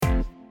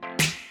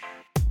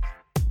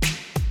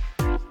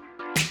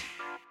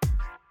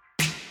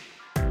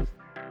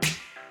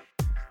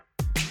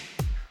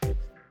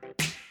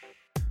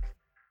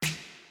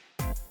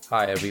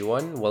Hi,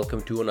 everyone.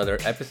 Welcome to another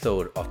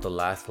episode of the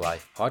Last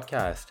Life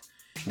podcast.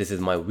 This is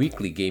my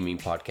weekly gaming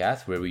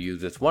podcast where we use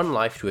this one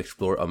life to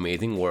explore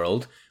amazing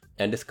worlds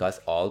and discuss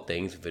all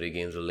things video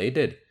games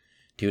related.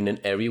 Tune in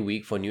every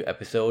week for new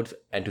episodes,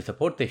 and to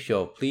support this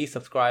show, please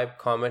subscribe,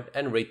 comment,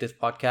 and rate this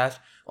podcast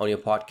on your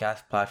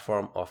podcast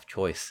platform of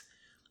choice.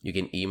 You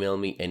can email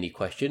me any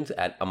questions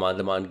at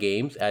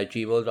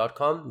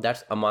amandamangames@gmail.com.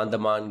 That's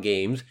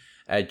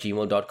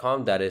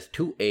amandamangames@gmail.com. That is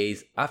 2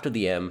 A's after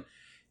the M.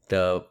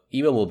 The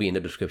email will be in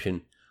the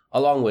description,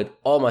 along with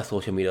all my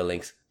social media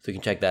links, so you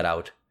can check that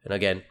out. And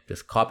again,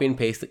 just copy and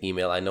paste the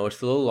email. I know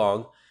it's a little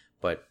long,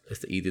 but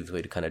it's the easiest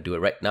way to kind of do it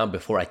right now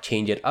before I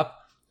change it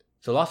up.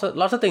 So lots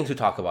of things to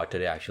talk about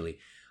today, actually.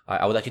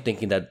 I was actually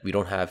thinking that we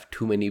don't have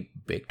too many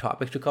big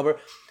topics to cover.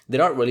 They're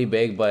not really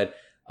big, but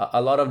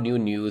a lot of new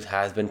news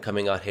has been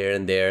coming out here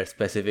and there,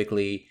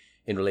 specifically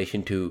in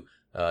relation to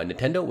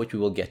Nintendo, which we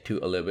will get to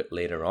a little bit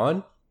later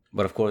on.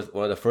 But of course,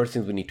 one of the first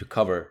things we need to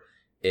cover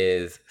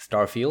is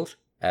Starfield,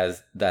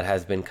 as that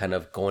has been kind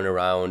of going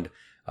around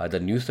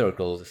the news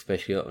circles,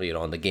 especially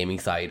on the gaming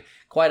side,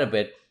 quite a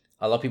bit.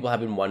 A lot of people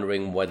have been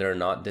wondering whether or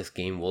not this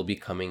game will be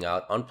coming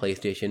out on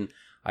PlayStation.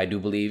 I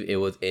do believe it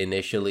was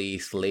initially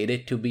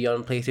slated to be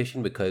on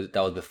PlayStation because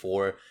that was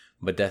before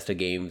Bethesda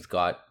Games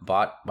got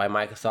bought by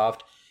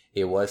Microsoft.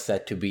 It was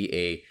set to be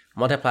a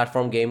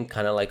multi-platform game,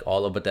 kind of like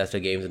all of Bethesda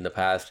games in the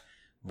past.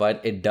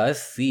 But it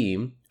does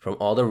seem, from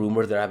all the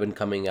rumors that have been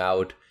coming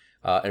out,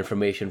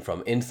 information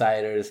from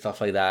insiders,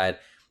 stuff like that,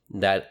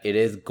 that it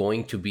is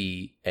going to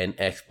be an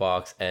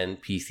Xbox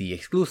and PC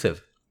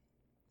exclusive.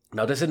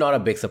 Now, this is not a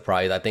big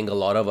surprise. I think a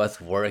lot of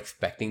us were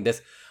expecting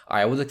this.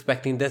 I was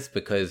expecting this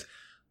because,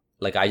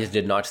 I just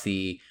did not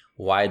see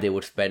why they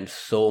would spend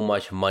so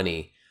much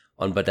money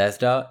on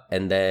Bethesda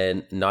and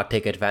then not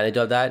take advantage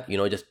of that.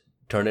 Just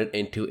turn it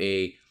into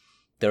a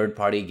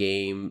third-party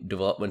game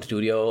development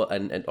studio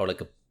and or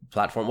like a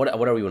platform,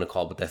 whatever you want to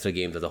call Bethesda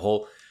Games as a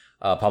whole,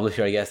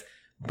 publisher, I guess.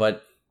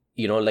 But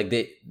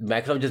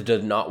Microsoft just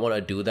does not want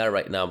to do that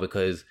right now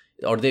because,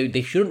 or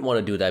they shouldn't want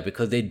to do that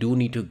because they do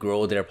need to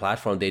grow their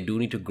platform. They do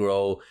need to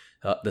grow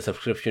the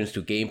subscriptions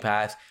to Game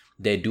Pass.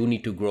 They do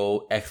need to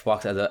grow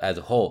Xbox as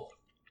a whole.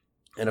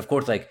 And of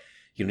course,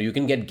 you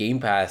can get Game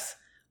Pass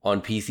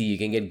on PC, you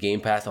can get Game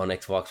Pass on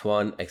Xbox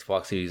One,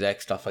 Xbox Series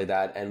X, stuff like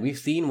that. And we've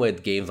seen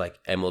with games like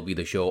MLB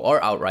The Show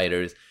or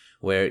Outriders,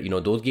 where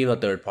those games are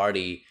third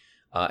party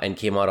and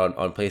came out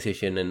on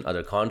PlayStation and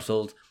other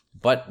consoles.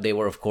 But they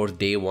were, of course,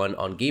 day one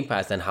on Game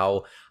Pass, and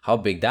how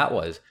big that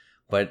was.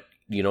 But,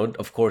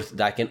 of course,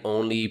 that can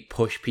only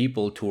push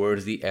people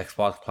towards the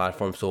Xbox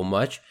platform so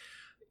much.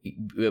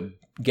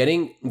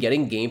 Getting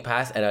Game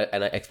Pass and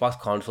an Xbox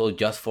console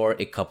just for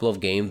a couple of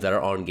games that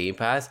are on Game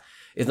Pass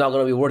is not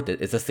going to be worth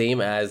it. It's the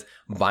same as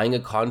buying a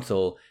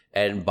console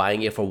and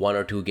buying it for one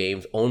or two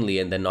games only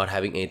and then not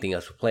having anything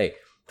else to play.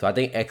 So I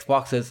think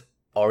Xbox is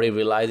already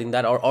realizing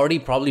that, or already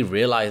probably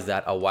realized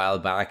that a while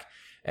back.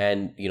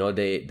 And,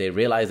 they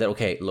realize that,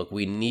 okay, look,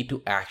 we need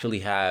to actually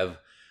have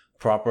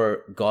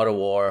proper God of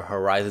War,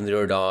 Horizon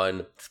Zero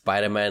Dawn,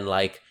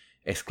 Spider-Man-like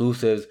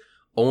exclusives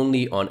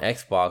only on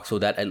Xbox so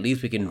that at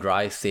least we can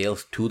drive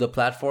sales to the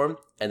platform.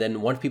 And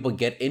then once people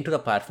get into the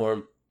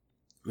platform,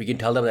 we can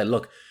tell them that,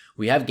 look,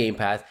 we have Game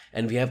Pass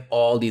and we have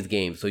all these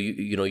games. So,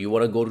 you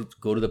want to go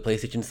to the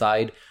PlayStation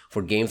side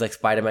for games like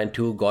Spider-Man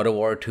 2, God of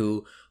War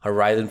 2,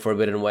 Horizon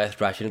Forbidden West,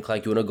 Ratchet &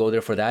 Clank. You want to go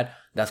there for that?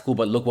 That's cool.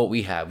 But look what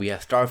we have. We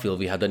have Starfield.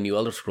 We have the new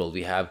Elder Scrolls.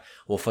 We have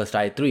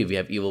Wolfenstein 3. We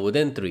have Evil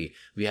Within 3.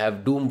 We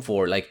have Doom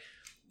 4. I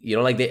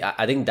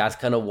think that's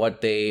kind of what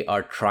they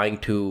are trying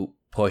to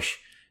push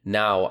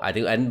now. I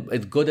think, and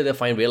it's good that they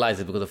finally realize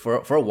it, because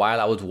for a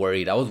while I was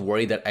worried. I was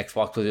worried that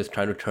Xbox was just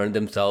trying to turn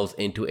themselves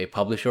into a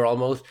publisher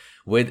almost,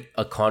 with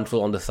a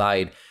console on the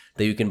side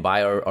that you can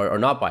buy or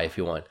not buy if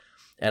you want.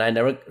 And I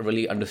never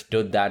really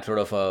understood that sort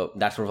of a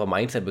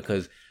mindset,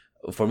 because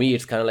for me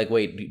it's kind of like,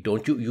 wait,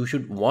 don't you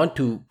should want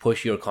to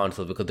push your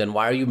console, because then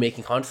why are you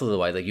making consoles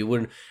otherwise? You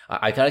wouldn't.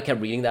 I kind of kept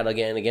reading that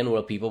again and again,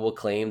 where people will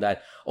claim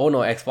that, oh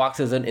no,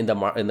 Xbox isn't in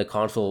the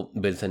console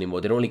business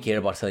anymore. They don't really care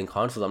about selling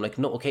consoles. I'm like,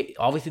 no, okay,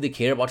 obviously they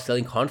care about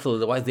selling consoles,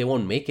 otherwise they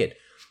won't make it.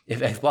 If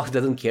Xbox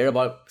doesn't care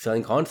about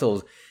selling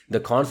consoles, the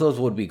consoles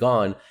would be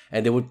gone,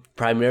 and they would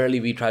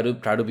primarily be try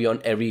to be on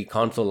every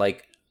console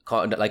like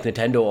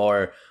Nintendo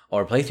or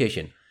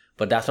PlayStation.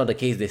 But that's not the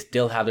case. They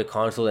still have the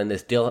console, and they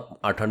still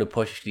are trying to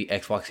push the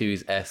Xbox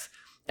Series S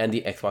and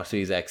the Xbox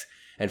Series X.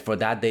 And for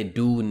that, they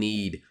do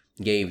need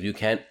games. You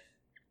can't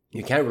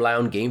rely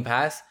on Game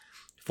Pass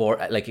for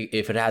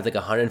if it has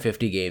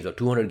 150 games or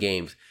 200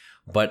 games,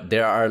 but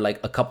there are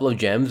a couple of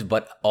gems,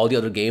 but all the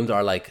other games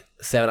are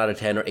 7 out of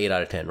 10 or 8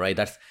 out of 10, right?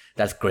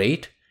 That's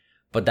great,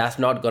 but that's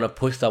not going to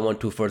push someone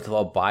to, first of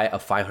all, buy a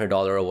 $500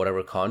 or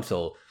whatever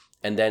console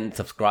and then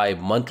subscribe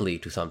monthly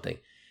to something.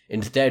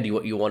 Instead,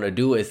 what you want to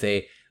do is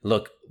say,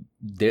 look,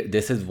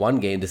 this is one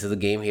game. This is a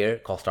game here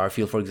called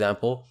Starfield, for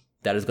example,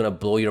 that is going to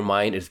blow your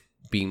mind. It's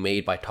being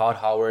made by Todd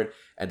Howard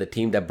and the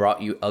team that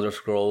brought you Elder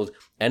Scrolls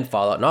and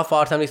Fallout. Not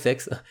Fallout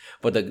 76,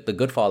 but the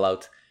good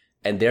Fallouts.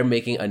 and they're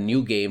making a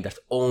new game that's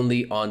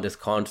only on this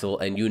console,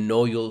 and you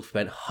know you'll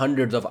spend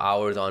hundreds of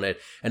hours on it.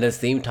 And at the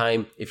same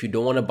time, if you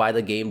don't want to buy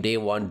the game day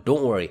one,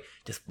 don't worry,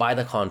 just buy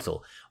the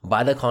console.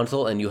 Buy the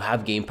console and you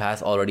have Game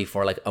Pass already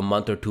for like a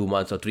month or 2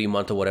 months or 3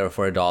 months or whatever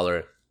for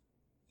 $1.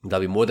 That'll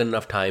be more than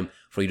enough time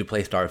for you to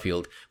play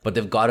Starfield, but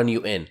they've gotten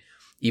you in.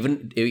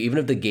 Even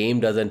if the game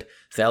doesn't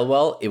sell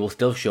well, it will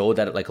still show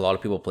that like a lot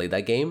of people play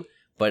that game.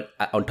 But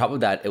on top of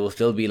that, it will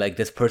still be like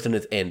this person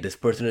is in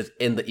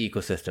the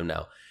ecosystem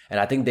now. And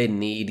I think they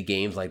need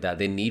games like that.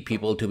 They need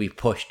people to be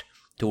pushed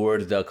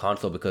towards the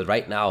console, because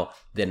right now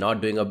they're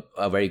not doing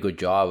a very good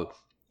job.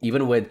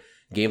 Even with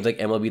games like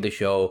MLB The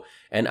Show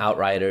and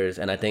Outriders,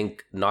 and I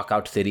think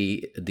Knockout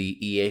City, the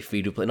EA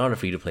free-to-play, not a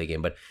free-to-play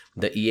game, but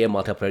the EA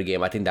multiplayer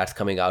game, I think that's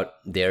coming out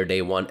their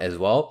day one as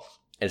well.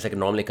 And it's like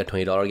normally like a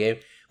 $20 game.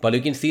 But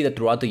you can see that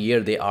throughout the year,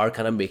 they are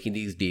kind of making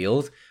these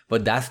deals,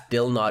 but that's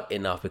still not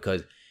enough,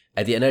 because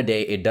at the end of the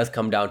day, it does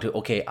come down to,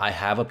 okay, I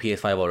have a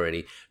PS5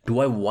 already. Do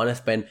I want to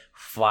spend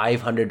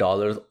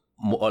 $500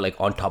 more, like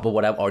on top of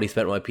what I've already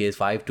spent on my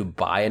PS5 to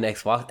buy an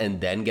Xbox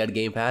and then get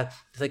Game Pass?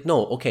 It's like,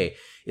 no, okay,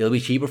 it'll be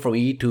cheaper for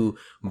me to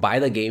buy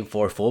the game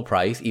for full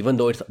price, even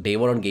though it's day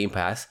one on Game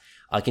Pass.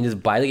 I can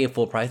just buy the game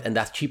full price, and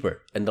that's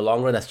cheaper. In the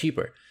long run, that's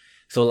cheaper.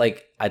 So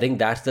like, I think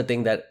that's the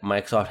thing that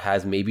Microsoft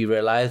has maybe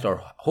realized,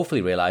 or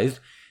hopefully realized,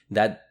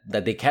 that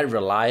they can't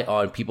rely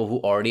on people who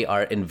already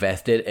are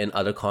invested in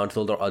other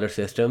consoles or other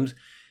systems,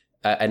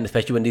 and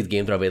especially when these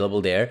games are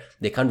available there,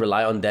 they can't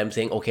rely on them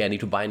saying, okay, I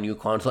need to buy a new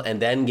console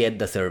and then get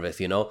the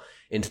service, you know?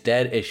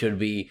 Instead, it should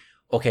be,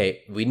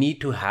 okay, we need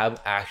to have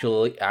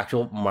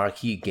actual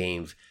marquee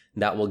games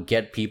that will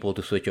get people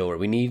to switch over.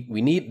 We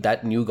need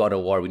that new God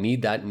of War, we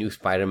need that new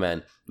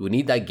Spider-Man, we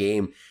need that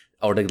game,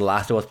 or like The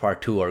Last of Us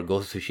Part 2 or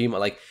Ghost of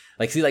Tsushima.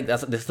 This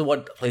is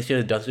what PlayStation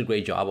has done a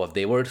great job of.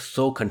 They were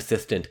so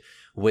consistent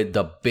with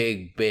the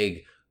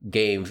big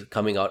games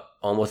coming out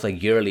almost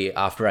like yearly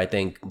after, I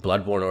think,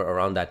 Bloodborne or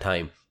around that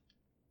time.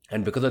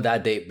 And because of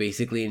that, they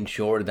basically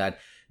ensured that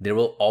there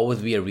will always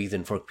be a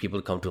reason for people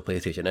to come to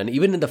PlayStation. And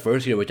even in the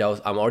first year, which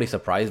I'm already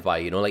surprised by,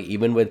 you know, like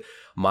even with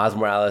Miles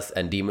Morales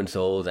and Demon's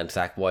Souls and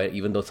Sackboy,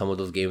 even though some of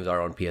those games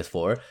are on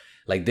PS4,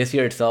 like this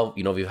year itself,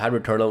 you know, we've had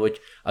Returnal, which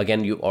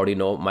again, you already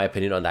know my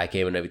opinion on that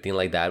game and everything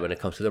like that when it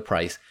comes to the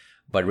price.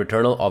 But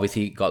Returnal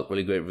obviously got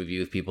really great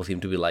reviews. People seem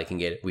to be liking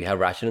it. We have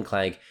Ratchet &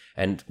 Clank,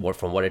 and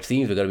from what it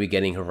seems, we're going to be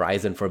getting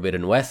Horizon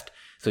Forbidden West.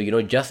 So, you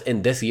know, just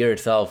in this year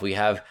itself, we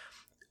have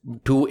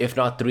 2, if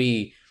not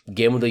 3,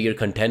 Game of the Year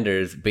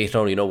contenders based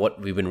on, you know,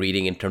 what we've been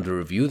reading in terms of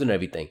reviews and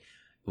everything.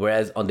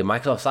 Whereas on the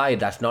Microsoft side,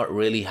 that's not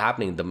really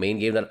happening. The main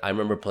game that I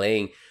remember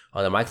playing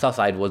on the Microsoft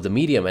side was The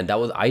Medium, and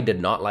I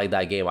did not like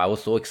that game. I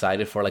was so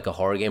excited for like a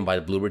horror game by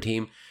the Bloober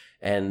team,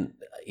 and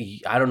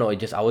I don't know,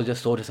 I was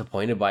just so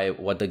disappointed by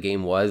what the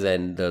game was,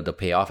 and the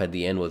payoff at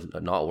the end was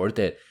not worth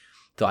it.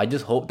 So I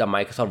just hope that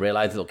Microsoft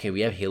realizes, okay,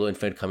 we have Halo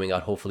Infinite coming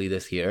out hopefully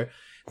this year.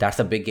 That's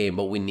a big game,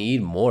 but we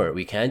need more.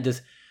 We can't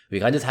just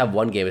have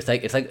one game. It's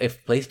like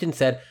if PlayStation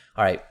said,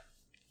 all right,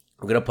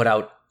 we're gonna put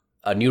out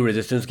a new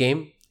Resistance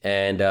game,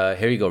 and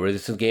here you go.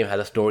 Resistance game has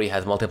a story,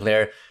 has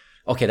multiplayer.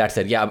 Okay, that's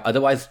it. Yeah.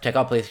 Otherwise, check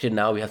out PlayStation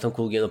Now. We have some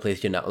cool games on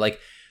PlayStation Now. Like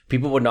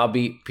people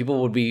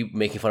would be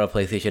making fun of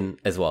PlayStation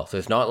as well. So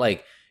it's not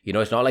like, you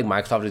know, it's not like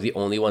Microsoft is the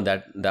only one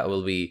that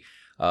will be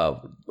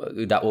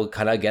that will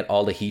kind of get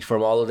all the heat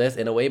from all of this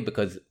in a way,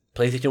 because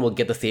PlayStation will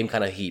get the same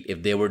kind of heat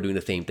if they were doing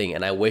the same thing.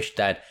 And I wish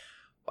that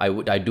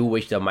I do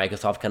wish that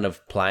Microsoft kind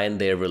of planned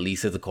their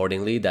releases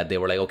accordingly, that they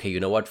were like, okay, you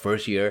know what,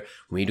 first year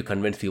we need to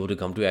convince people to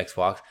come to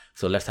Xbox,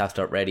 so let's have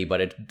stuff ready. But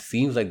it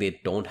seems like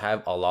they don't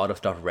have a lot of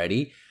stuff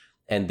ready,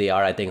 and they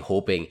are, I think,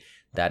 hoping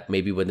that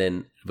maybe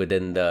within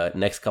the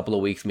next couple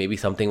of weeks, maybe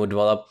something would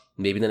develop.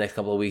 Maybe in the next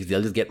couple of weeks,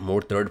 they'll just get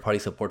more third-party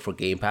support for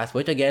Game Pass,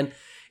 which again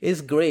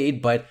is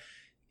great, but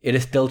it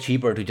is still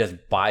cheaper to just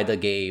buy the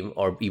game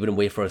or even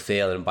wait for a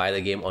sale and buy the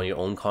game on your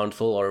own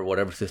console or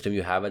whatever system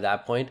you have at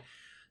that point.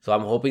 So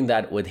I'm hoping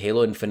that with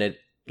Halo Infinite,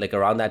 like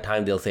around that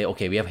time, they'll say,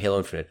 okay, we have Halo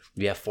Infinite,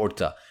 we have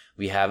Forza,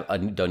 we have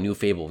the new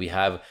Fable, we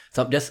have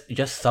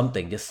just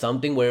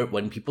something where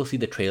when people see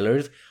the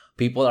trailers,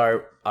 people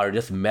are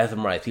just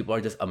mesmerized. People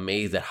are just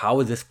amazed at how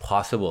is this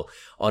possible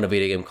on a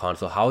video game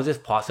console? How is this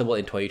possible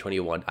in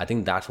 2021? I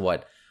think that's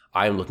what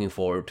I'm looking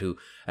forward to.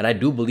 And I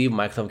do believe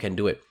Microsoft can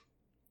do it.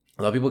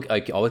 A lot of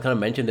people always kind of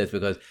mention this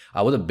because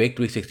I was a big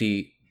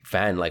 360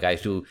 fan. Like I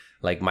used to,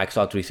 like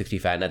Microsoft 360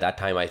 fan at that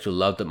time. I used to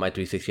love my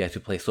 360. I used to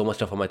play so much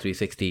stuff on my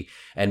 360.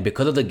 And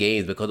because of the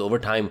games, because over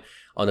time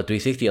on the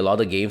 360, a lot of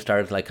the games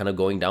started like kind of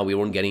going down. We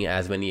weren't getting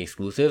as many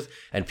exclusives.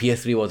 And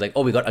PS3 was like,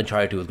 oh, we got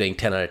Uncharted 2, it was getting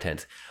 10 out of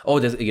 10s. Oh,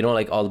 there's, you know,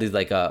 like all these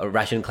like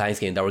Ratchet & Clank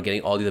games that were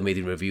getting all these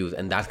amazing reviews.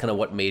 And that's kind of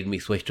what made me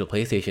switch to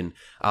PlayStation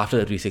after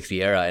the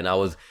 360 era. And I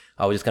was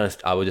just kind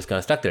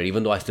of stuck there,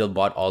 even though I still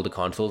bought all the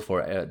consoles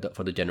for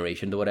the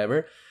generation or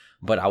whatever.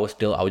 But I was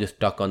just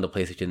stuck on the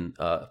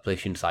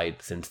PlayStation side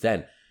since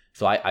then.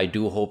 So I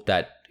do hope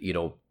that, you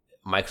know,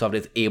 Microsoft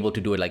is able to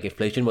do it. Like if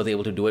PlayStation was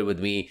able to do it with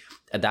me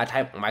at that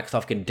time,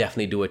 Microsoft can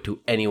definitely do it to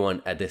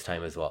anyone at this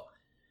time as well.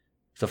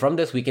 So from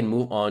this, we can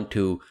move on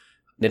to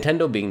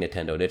Nintendo being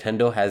Nintendo,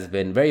 Nintendo has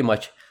been very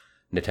much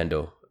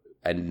Nintendo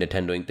and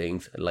Nintendoing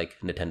things like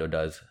Nintendo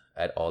does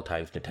at all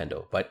times.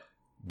 Nintendo, but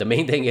the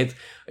main thing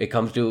it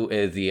comes to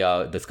is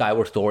the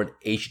Skyward Sword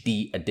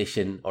HD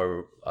edition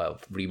or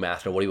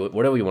remaster,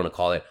 whatever you want to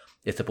call it.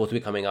 It's supposed to be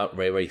coming out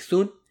very, very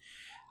soon.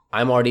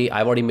 I've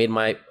already made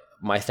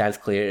my stance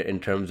clear in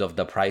terms of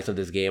the price of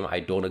this game. I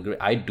don't agree.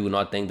 I do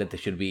not think that this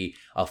should be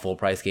a full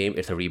price game.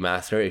 It's a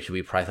remaster. It should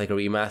be priced like a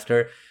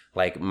remaster,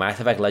 like Mass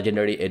Effect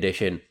Legendary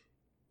Edition,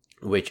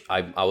 which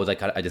I was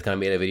like, I just kind of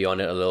made a video on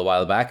it a little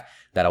while back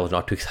that I was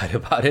not too excited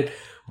about it,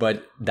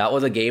 but that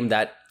was a game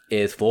that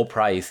is full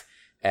price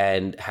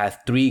and has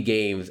 3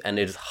 games, and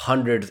it's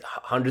hundreds,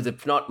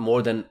 if not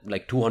more than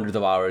like 200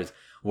 of hours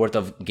worth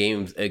of a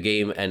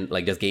game and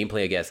like just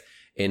gameplay, I guess,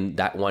 in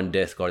that one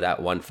disc or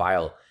that one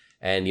file.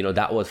 And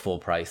that was full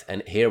price.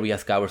 And here we have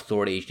Skyward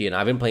Sword HD, and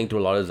I've been playing through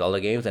a lot of Zelda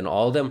games, and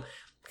all of them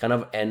kind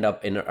of end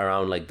up in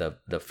around like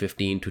the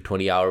 15 to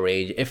 20 hour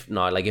range. If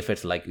not, like if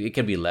it's like, it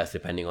can be less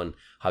depending on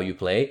how you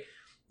play.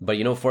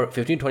 But for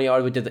 15, 20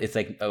 hours, which is, it's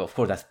like, of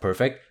course that's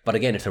perfect. But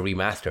again, it's a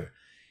remaster.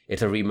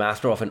 It's a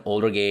remaster of an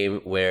older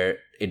game where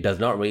it does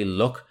not really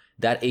look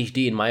that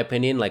HD, in my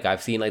opinion. Like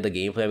I've seen like the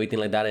gameplay, everything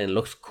like that, and it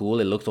looks cool.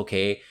 It looks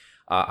okay.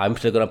 I'm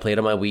still going to play it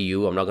on my Wii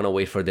U. I'm not going to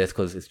wait for this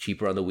because it's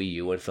cheaper on the Wii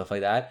U and stuff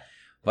like that.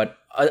 But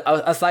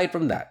aside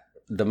from that,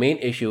 the main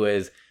issue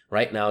is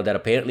right now that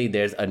apparently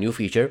there's a new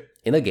feature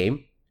in the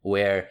game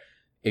where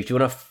if you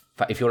want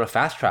to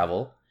fast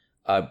travel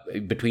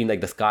between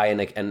like the sky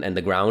and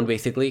the ground,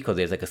 basically, because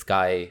there's like a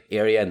sky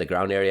area and the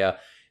ground area.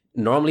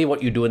 Normally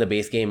what you do in the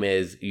base game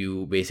is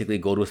you basically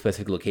go to a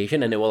specific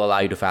location and it will allow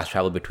you to fast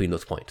travel between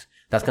those points.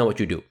 That's kind of what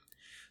you do.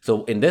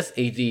 So in this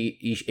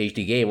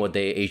HD game,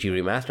 HD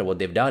remaster, what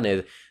they've done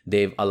is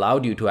they've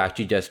allowed you to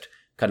actually just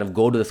kind of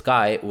go to the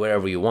sky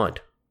wherever you want,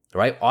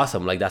 right?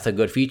 Awesome. Like that's a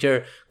good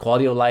feature.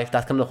 Quality of life.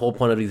 That's kind of the whole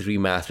point of these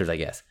remasters, I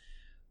guess.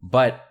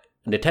 But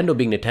Nintendo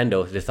being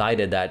Nintendo has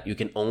decided that you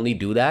can only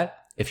do that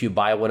if you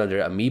buy one of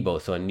their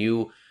amiibo. So a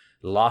new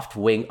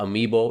Loftwing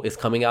amiibo is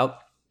coming out.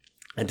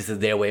 And this is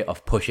their way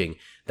of pushing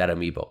that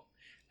amiibo.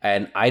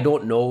 And I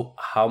don't know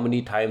how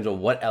many times or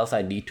what else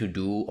I need to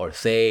do or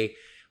say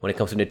when it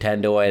comes to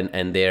Nintendo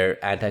and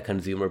their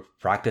anti-consumer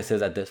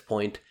practices at this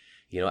point.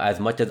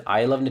 As much as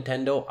I love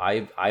Nintendo,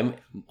 I'm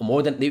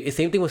more than the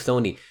same thing with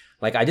Sony.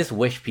 Like I just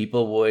wish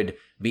people would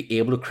be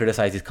able to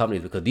criticize these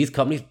companies, because these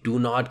companies do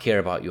not care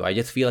about you. I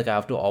just feel like I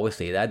have to always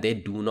say that they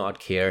do not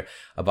care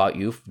about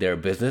you. Their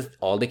business,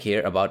 all they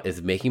care about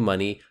is making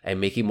money and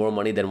making more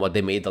money than what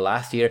they made the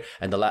last year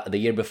and the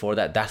year before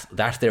that.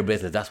 That's their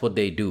business. That's what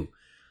they do.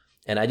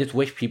 And I just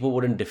wish people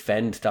wouldn't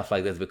defend stuff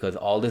like this, because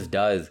all this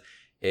does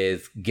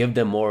is give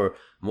them more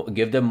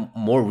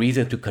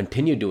reason to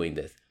continue doing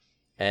this.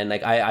 And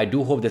like I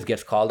do hope this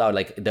gets called out.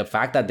 Like the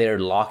fact that they're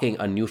locking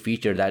a new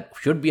feature that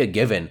should be a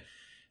given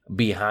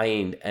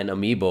behind an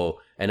amiibo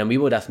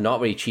that's not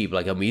very cheap.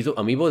 Like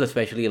amiibos,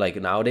 especially like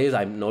nowadays,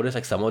 I've noticed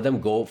like some of them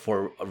go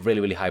for a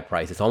really, really high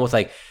price. It's almost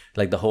like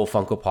the whole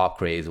Funko Pop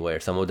craze, where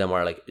some of them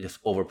are like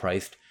just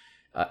overpriced,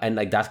 and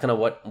like that's kind of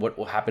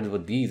what happens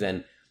with these.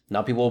 And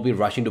now people will be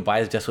rushing to buy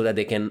this just so that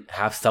they can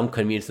have some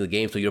convenience in the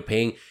game. So you're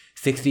paying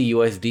 60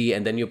 USD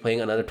and then you're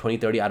paying another 20,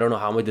 30. I don't know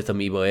how much this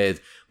amiibo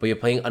is, but you're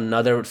paying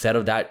another set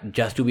of that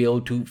just to be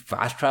able to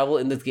fast travel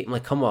in this game.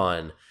 Like, come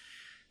on.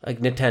 Like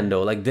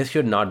Nintendo, like this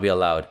should not be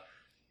allowed.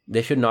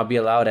 This should not be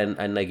allowed.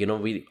 And like,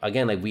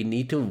 we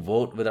need to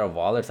vote with our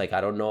wallets. Like,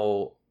 I don't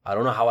know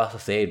how else to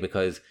say it,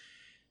 because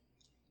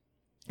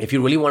if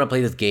you really want to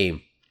play this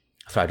game,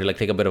 sorry, to like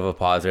take a bit of a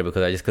pause there,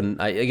 because I just couldn't,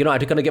 I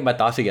had to kind of get my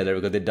thoughts together,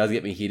 because it does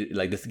get me heated.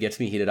 Like this gets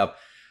me heated up.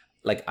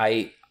 Like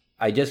I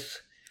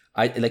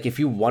like, if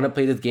you want to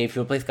play this game, if you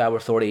want to play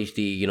Skyward Sword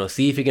HD,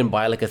 see if you can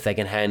buy like a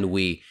secondhand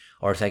Wii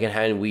or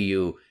secondhand Wii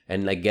U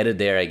and like get it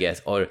there, I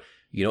guess. Or,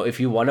 if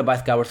you want to buy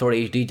Skyward Sword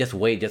HD, just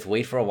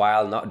wait for a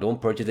while. Don't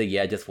purchase it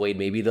yet. Just wait.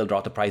 Maybe they'll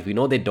drop the price. We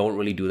know they don't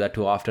really do that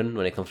too often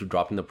when it comes to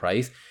dropping the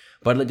price,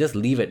 but just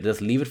leave it.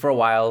 Just leave it for a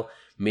while.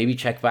 Maybe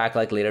check back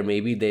like later.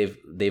 Maybe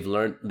they've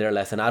learned their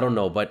lesson. I don't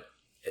know. But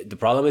the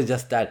problem is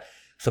just that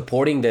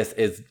supporting this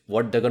is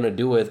what they're going to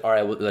do is, all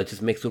right, let's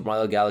just make Super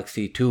Mario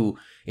Galaxy 2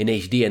 in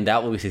HD, and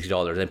that will be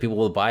 $60 and people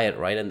will buy it,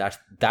 right? And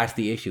that's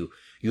the issue.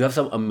 You have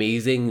some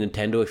amazing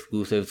Nintendo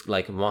exclusives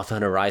like Monster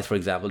Hunter Rise, for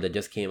example, that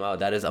just came out.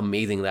 That is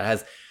amazing. That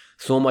has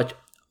so much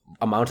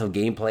amounts of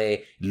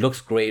gameplay,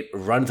 looks great,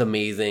 runs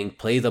amazing,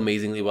 plays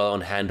amazingly well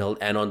on handheld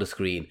and on the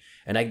screen.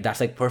 And that's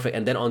like perfect.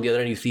 And then on the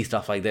other end, you see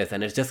stuff like this,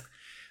 and it's just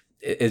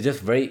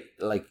very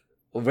like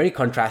very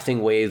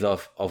contrasting ways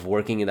of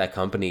working in that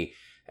company.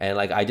 And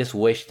like, I just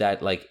wish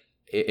that like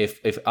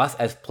if us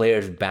as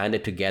players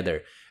banded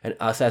together and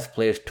us as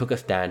players took a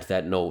stance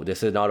that no,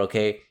 this is not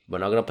okay, we're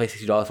not going to pay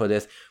 $60 for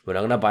this, we're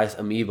not going to buy this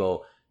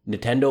amiibo,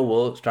 Nintendo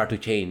will start to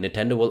change.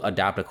 Nintendo will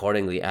adapt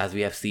accordingly, as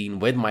we have seen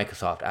with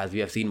Microsoft, as we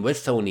have seen with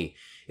Sony.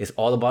 It's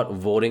all about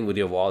voting with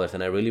your wallets,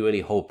 and I really,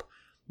 really hope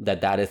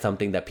that is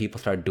something that people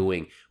start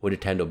doing with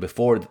Nintendo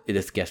before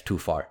this gets too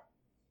far.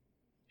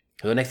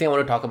 So the next thing I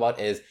want to talk about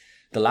is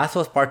The Last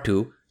of Us Part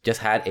 2 just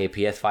had a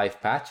PS5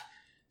 patch.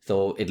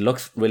 So it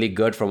looks really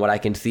good from what I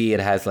can see.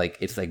 It's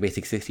like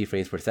basic 60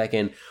 frames per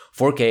second,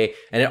 4K,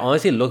 and it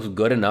honestly looks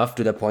good enough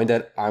to the point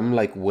that I'm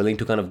like willing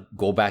to kind of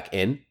go back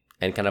in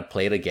and kind of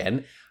play it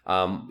again.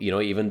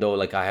 Even though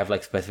like I have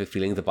like specific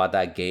feelings about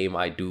that game,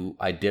 I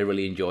did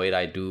really enjoy it.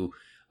 I do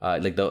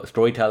like the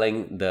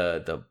storytelling,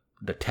 the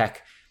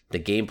tech, the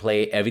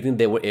gameplay, everything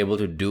they were able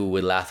to do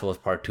with Last of Us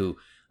Part 2.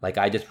 Like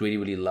I just really,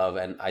 really love,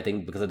 and I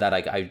think because of that,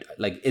 I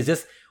like, it's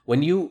just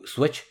when you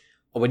switch,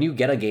 when you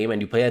get a game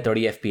and you play at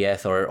 30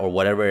 FPS or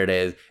whatever it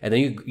is, and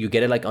then you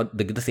get it like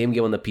the same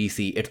game on the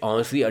PC, it's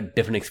honestly a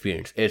different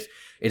experience. It's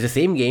the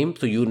same game,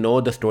 so you know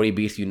the story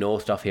beats, you know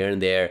stuff here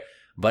and there,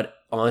 but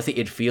honestly,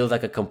 it feels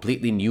like a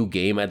completely new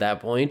game at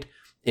that point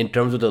in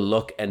terms of the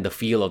look and the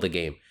feel of the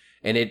game.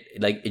 And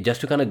it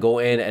just to kind of go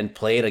in and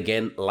play it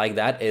again like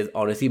that is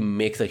honestly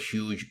makes a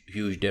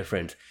huge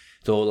difference.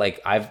 So like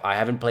I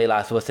haven't played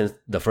Last of Us since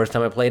the first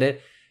time I played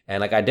it.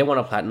 And like I did want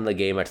to platinum the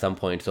game at some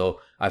point.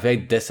 So I feel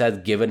like this has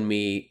given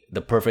me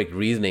the perfect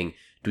reasoning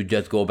to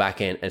just go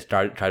back in and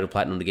try to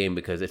platinum the game,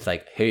 because it's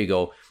like, here you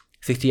go,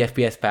 60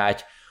 FPS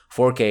patch,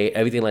 4K,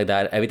 everything like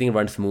that. Everything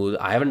runs smooth.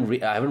 I haven't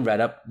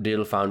read up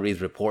Digital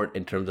Foundry's report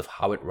in terms of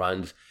how it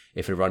runs,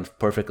 if it runs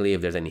perfectly,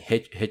 if there's any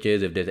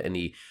hitches, if there's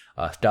any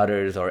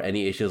stutters or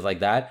any issues like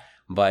that.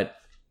 But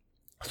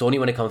Sony,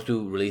 when it comes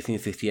to releasing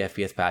 60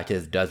 FPS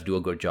patches, does do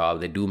a good job.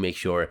 They do make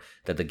sure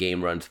that the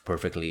game runs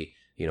perfectly,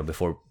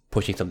 before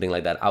pushing something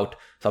like that out.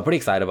 So I'm pretty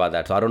excited about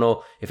that. So I don't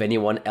know if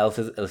anyone else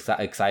is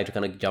excited to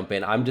kind of jump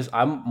in.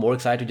 I'm more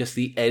excited to just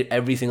see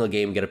every single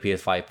game get a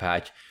PS5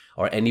 patch,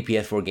 or any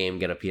PS4 game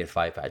get a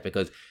PS5 patch,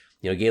 because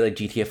a game like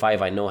GTA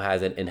 5 I know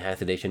has an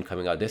enhanced edition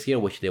coming out this year,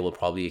 which they will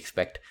probably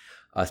expect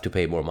us to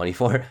pay more money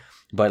for.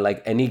 But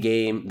like any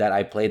game that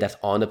I play that's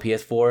on the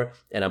PS4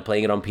 and I'm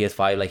playing it on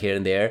PS5 like here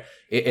and there,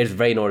 it's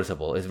very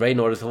noticeable. It's very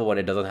noticeable when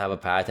it doesn't have a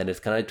patch, and it's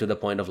kind of to the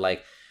point of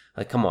like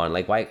come on,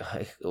 like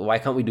why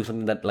can't we do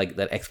something that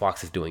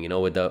Xbox is doing,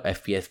 with the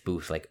FPS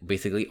boost? Like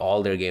basically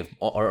all their games,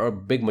 or a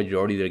big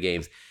majority of their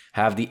games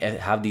have these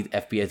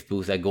FPS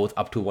boost that goes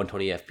up to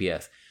 120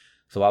 FPS.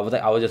 So I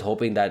was just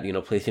hoping that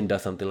PlayStation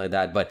does something like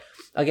that. But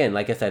again,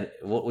 like I said,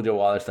 with your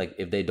wallets, like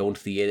if they don't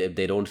see it, if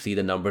they don't see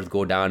the numbers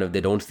go down, if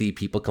they don't see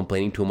people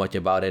complaining too much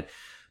about it,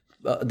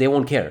 they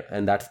won't care,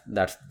 and that's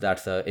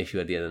the issue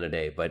at the end of the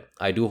day. But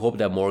I do hope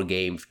that more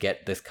games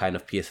get this kind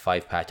of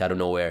PS5 patch out of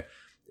nowhere,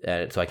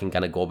 so I can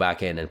kind of go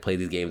back in and play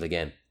these games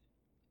again.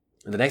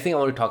 And the next thing I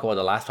want to talk about,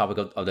 the last topic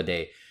of the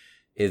day,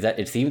 is that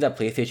it seems that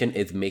PlayStation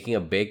is making a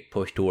big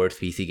push towards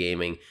PC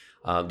gaming.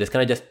 This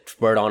kind of just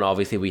spurred on.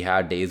 Obviously, we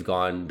had Days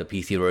Gone, the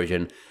PC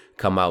version,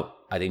 come out,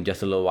 I think,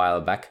 just a little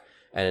while back.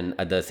 And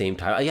at the same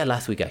time,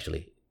 last week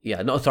actually.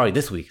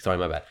 This week. Sorry,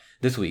 my bad.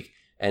 This week.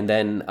 And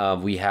then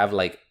we have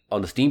like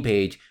on the Steam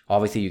page,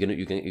 obviously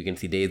you can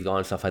see Days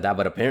Gone, stuff like that.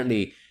 But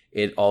apparently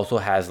it also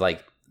has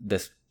like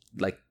this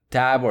like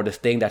tab or this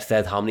thing that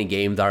says how many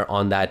games are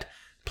on that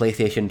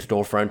PlayStation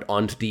storefront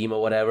on Steam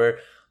or whatever.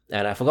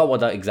 And I forgot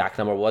what the exact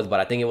number was, but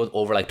I think it was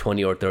over like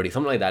 20 or 30,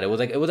 something like that. It was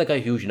like a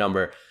huge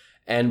number.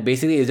 And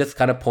basically it's just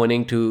kind of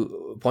pointing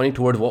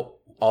towards what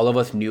all of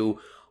us knew,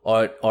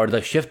 or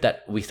the shift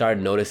that we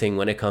started noticing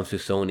when it comes to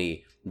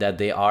Sony, that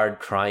they are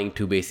trying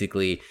to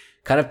basically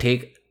kind of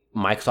take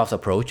Microsoft's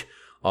approach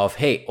of,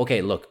 hey,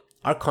 okay, look,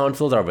 our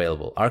consoles are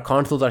available. Our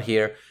consoles are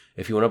here.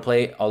 If you want to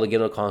play all the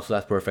games on console,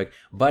 that's perfect.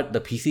 But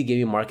the PC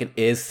gaming market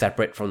is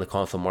separate from the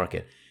console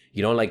market.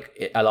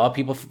 Like a lot of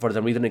people for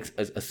some reason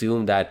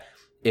assume that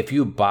if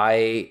you buy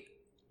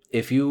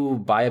a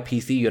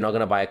PC, you're not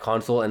going to buy a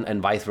console,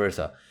 and vice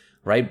versa.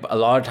 Right? A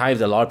lot of times,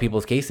 a lot of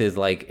people's cases,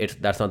 like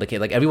that's not the case.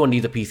 Like everyone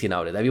needs a PC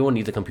nowadays. Everyone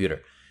needs a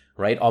computer,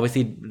 right?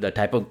 Obviously, the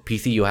type of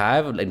PC you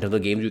have in terms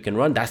of games you can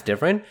run, that's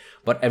different.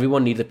 But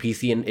everyone needs a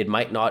PC, and it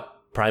might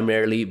not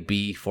primarily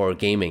be for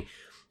gaming.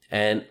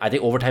 And I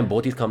think over time,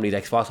 both these companies,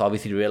 Xbox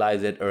obviously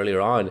realized it earlier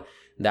on,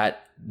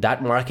 that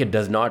market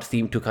does not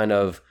seem to kind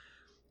of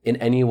in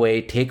any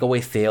way take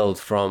away sales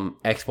from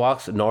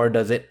Xbox, nor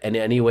does it in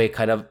any way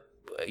kind of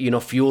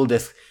fuel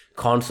this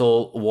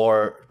console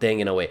war thing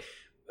in a way.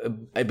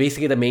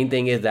 Basically, the main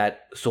thing is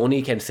that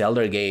Sony can sell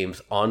their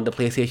games on the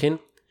PlayStation,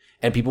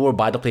 and people will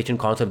buy the PlayStation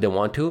console if they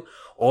want to,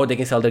 or they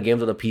can sell their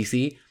games on the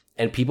PC,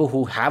 and people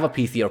who have a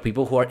PC or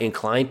people who are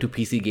inclined to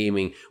PC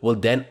gaming will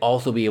then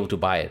also be able to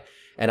buy it.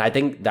 And I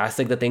think that's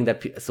like the thing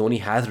that Sony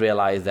has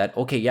realized, that,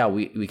 okay, yeah,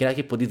 we can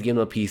actually put these games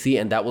on the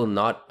PC, and that will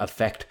not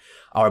affect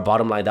our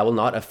bottom line. That will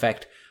not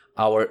affect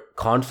our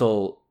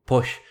console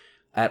push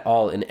at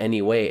all in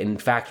any way. In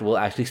fact, we'll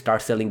actually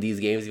start selling these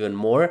games even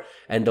more.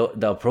 And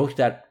the approach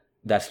that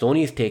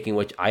Sony is taking,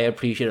 which I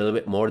appreciate a little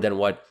bit more than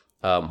what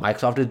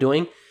Microsoft is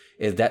doing,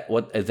 is that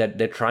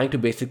they're trying to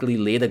basically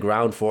lay the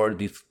ground for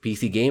these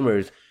PC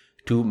gamers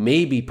to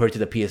maybe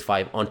purchase a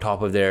PS5 on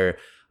top of their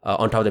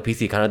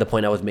PC. Kind of the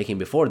point I was making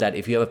before, that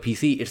if you have a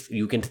PC,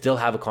 you can still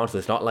have a console.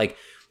 It's not like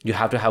you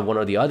have to have one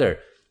or the other.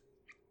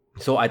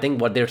 So I think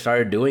what they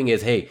started doing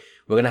is, hey,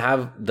 we're gonna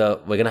have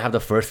the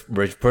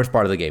first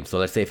part of the game. So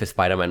let's say if it's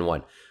Spider-Man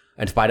 1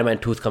 and Spider-Man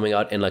 2 is coming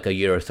out in like a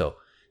year or so,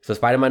 So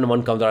Spider-Man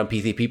 1 comes out on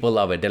PC, people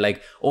love it. They're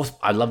like, oh,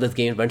 I love this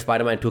game. When's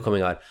Spider-Man 2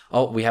 coming out?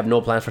 Oh, we have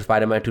no plans for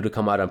Spider-Man 2 to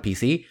come out on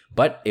PC,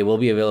 but it will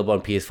be available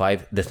on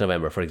PS5 this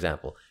November, for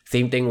example.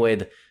 Same thing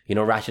with,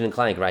 Ratchet and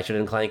Clank. Ratchet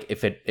and Clank,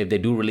 if they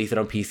do release it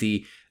on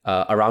PC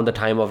around the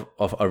time of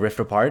a Rift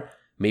Apart,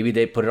 maybe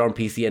they put it on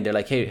PC and they're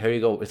like, hey, here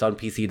you go. It's on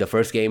PC, the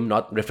first game,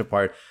 not Rift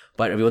Apart.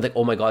 But everyone's like,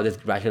 oh my God, this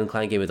Ratchet and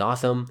Clank game is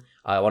awesome.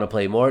 I want to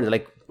play more. They're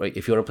like, right,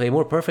 if you want to play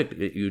more, perfect.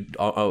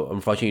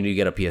 Unfortunately, you need to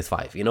get a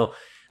PS5,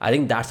 I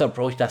think that's the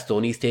approach that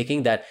Sony's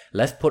taking, that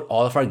let's put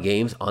all of our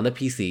games on the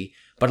PC,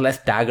 but let's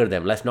stagger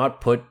them. Let's not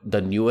put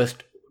the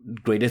newest,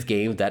 greatest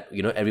games that,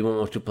 everyone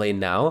wants to play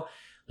now.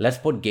 Let's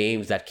put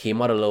games that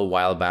came out a little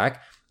while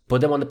back,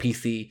 put them on the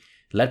PC,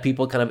 let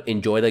people kind of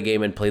enjoy the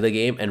game and play the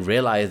game and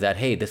realize that,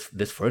 hey,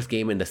 this first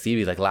game in the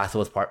series, like Last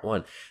of Us Part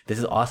 1, this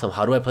is awesome.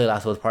 How do I play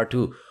Last of Us Part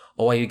 2?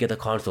 Oh, I need to get the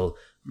console.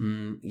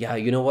 Yeah,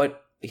 you know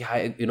what?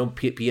 Yeah,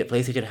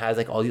 PlayStation has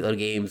like all these other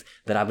games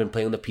that I've been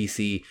playing on the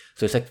PC.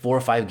 So it's like 4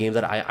 or 5 games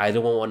that I either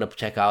want to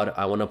check out,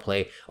 I want to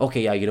play.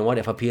 Okay, yeah, you know what?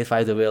 If a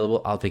PS5 is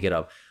available, I'll pick it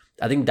up.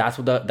 I think that's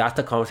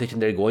the conversation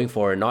they're going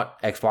for,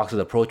 not Xbox's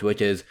approach, which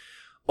is,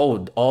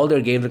 oh, all their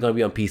games are going to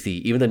be on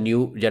PC. Even the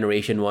new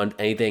generation one,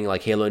 anything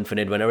like Halo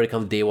Infinite, whenever it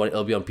comes day one,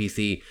 it'll be on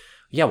PC.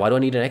 Yeah, why do I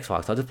need an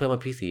Xbox? I'll just play on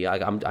my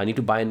PC. I need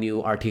to buy a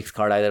new RTX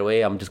card either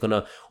way. I'm just going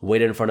to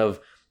wait in front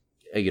of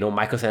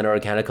Micro Center or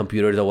Canada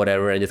Computers or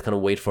whatever, and just kind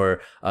of wait for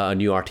a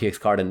new RTX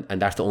card,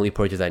 and that's the only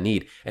purchase I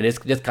need. And it's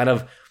just kind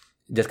of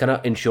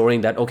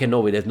ensuring that, okay,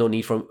 no, there's no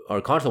need for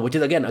our console, which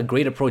is again a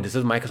great approach. This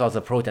is Microsoft's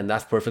approach, and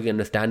that's perfectly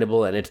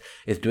understandable, and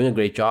it's doing a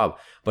great job.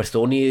 But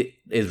Sony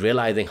is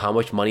realizing how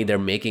much money they're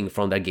making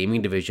from that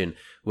gaming division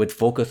with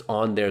focus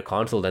on their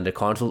consoles, and their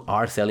consoles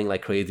are selling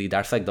like crazy.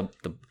 That's like the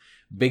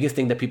biggest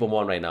thing that people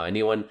want right now.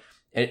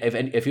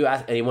 If you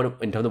ask anyone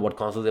in terms of what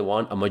console they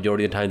want, a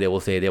majority of the time they will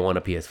say they want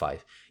a PS5.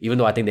 Even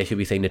though I think they should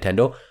be saying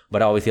Nintendo,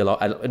 but obviously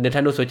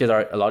Nintendo Switches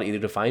are a lot easier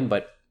to find.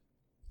 But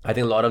I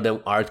think a lot of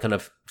them are kind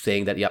of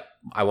saying that, yep,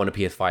 I want a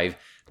PS5.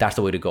 That's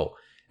the way to go.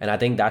 And I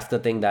think that's the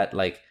thing that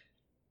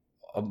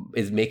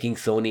is making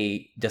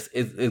Sony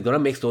is gonna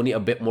make Sony a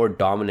bit more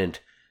dominant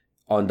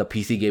on the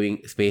PC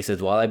gaming space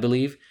as well. I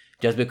believe,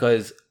 just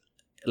because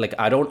I'm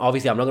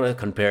not gonna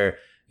compare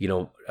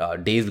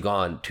Days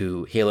Gone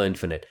to Halo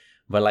Infinite.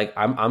 But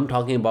I'm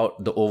talking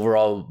about the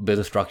overall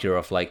business structure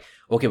of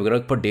okay, we're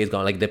gonna put Days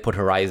Gone, they put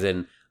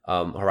Horizon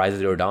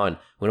Zero Dawn.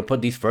 We're gonna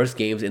put these first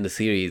games in the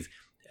series,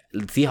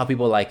 see how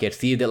people like it,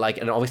 see if they like,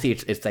 and obviously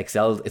it's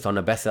sells, it's on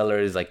the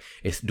bestsellers,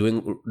 it's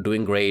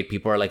doing great.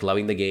 People are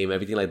loving the game,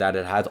 everything like that.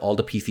 It has all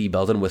the PC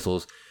bells and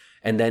whistles.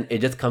 And then it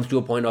just comes to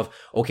a point of,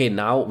 okay,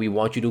 now we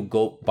want you to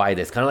go buy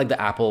this. Kind of like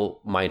the Apple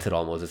mindset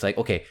almost. It's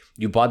okay,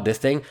 you bought this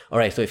thing. All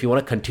right, so if you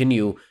want to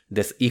continue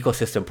this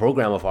ecosystem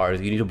program of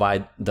ours, you need to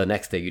buy the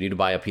next thing. You need to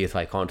buy a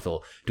PS5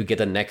 console to get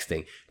the next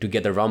thing, to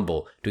get the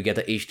Rumble, to get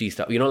the HD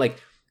stuff.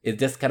 It's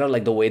just kind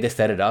of the way they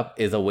set it up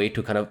is a way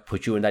to kind of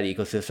put you in that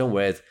ecosystem,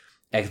 whereas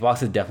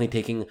Xbox is definitely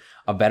taking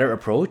a better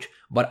approach,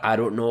 but I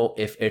don't know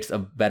if it's a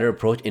better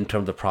approach in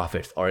terms of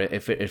profits, or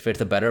if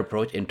it's a better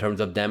approach in terms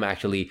of them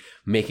actually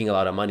making a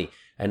lot of money.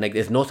 And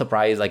it's no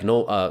surprise,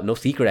 no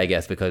secret, I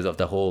guess, because of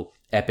the whole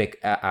Epic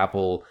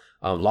Apple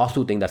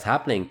lawsuit thing that's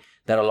happening,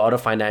 that a lot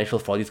of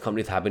financials for these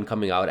companies have been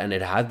coming out, and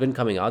it has been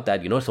coming out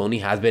that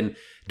Sony has been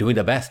doing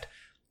the best.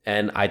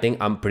 And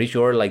I'm pretty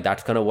sure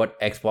that's kind of what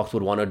Xbox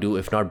would want to do,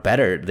 if not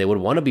better. They would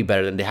want to be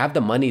better. And they have the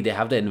money, they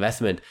have the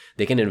investment,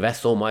 they can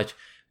invest so much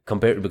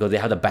because they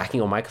have the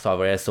backing of Microsoft,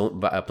 whereas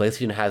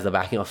PlayStation has the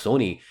backing of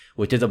Sony,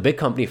 which is a big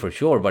company for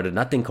sure, but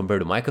nothing compared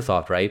to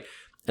Microsoft, right?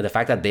 And the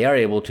fact that they are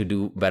able to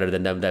do better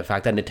than them, the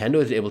fact that Nintendo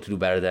is able to do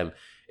better than them,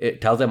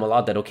 it tells them a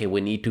lot that, okay,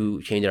 we need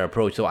to change our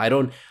approach. So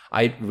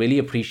I really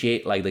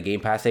appreciate the Game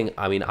Passing.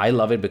 I mean, I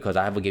love it because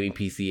I have a gaming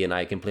PC and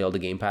I can play all the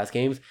Game Pass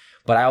games,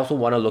 but I also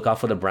want to look out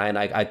for the brand.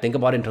 I think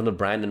about it in terms of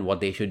brand and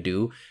what they should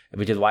do,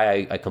 which is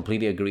why I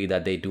completely agree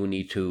that they do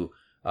need to,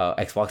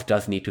 Xbox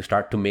does need to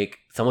start to make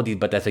some of these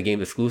Bethesda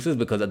games exclusives,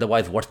 because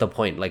otherwise, what's the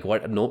point?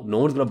 No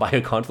one's gonna buy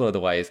your console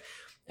otherwise.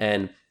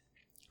 And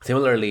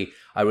similarly,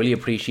 I really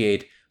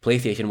appreciate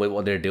PlayStation with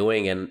what they're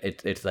doing, and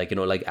it's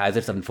as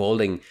it's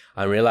unfolding,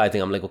 I'm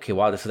realizing okay,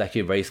 wow, this is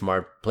actually a very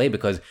smart play,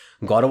 because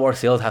God of War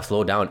sales have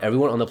slowed down.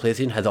 Everyone on the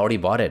PlayStation has already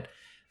bought it,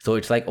 so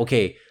it's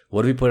okay,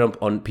 what do we put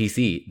on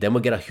PC? Then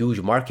we'll get a huge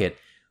market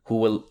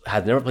who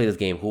has never played this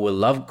game, who will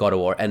love God of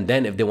War, and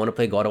then if they want to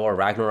play God of War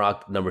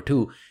Ragnarok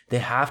 #2, they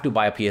have to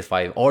buy a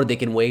PS5, or they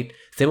can wait.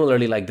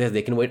 Similarly,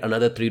 they can wait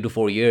another 3 to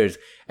 4 years.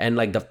 And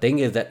the thing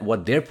is that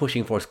what they're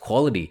pushing for is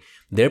quality.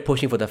 They're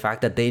pushing for the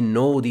fact that they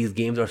know these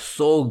games are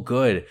so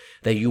good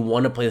that you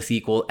want to play the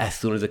sequel as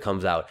soon as it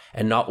comes out,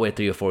 and not wait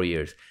 3 or 4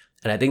 years.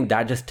 And I think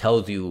that just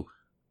tells you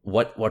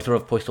what sort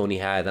of push Sony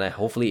has, and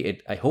hopefully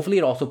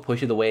it also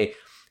pushes away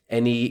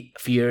any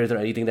fears or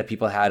anything that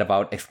people had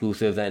about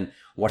exclusives and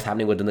what's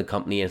happening within the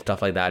company and stuff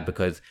like that,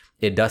 because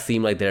it does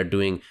seem like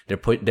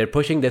they're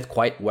pushing this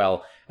quite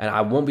well. And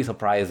I won't be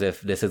surprised if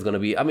this is going to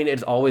be, I mean,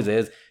 it always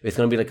is, it's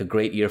going to be a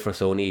great year for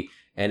Sony.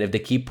 And if they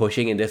keep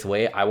pushing in this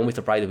way, I won't be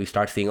surprised if we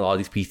start seeing a lot of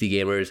these PC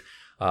gamers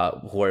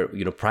who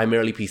are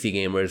primarily PC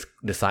gamers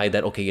decide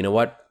that, okay, you know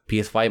what,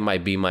 PS5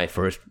 might be my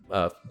first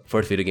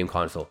video game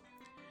console.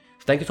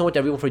 So thank you so much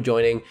everyone for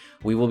joining.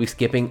 We will be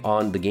skipping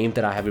on the game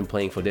that I have been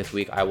playing for this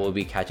week. I will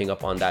be catching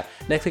up on that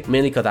next week,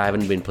 mainly because I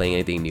haven't been playing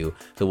anything new.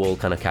 So we'll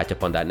kind of catch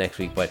up on that next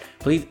week. But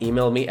please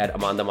email me at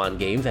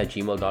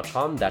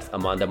amandamangames@gmail.com. That's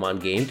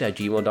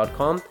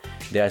amandamangames@gmail.com.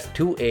 There's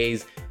 2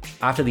 A's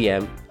after the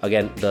M.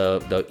 Again,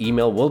 the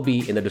email will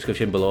be in the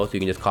description below, so you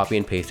can just copy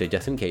and paste it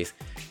just in case.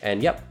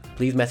 And yep,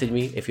 please message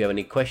me if you have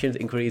any questions,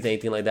 inquiries,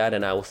 anything like that,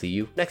 and I will see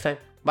you next time.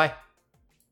 Bye.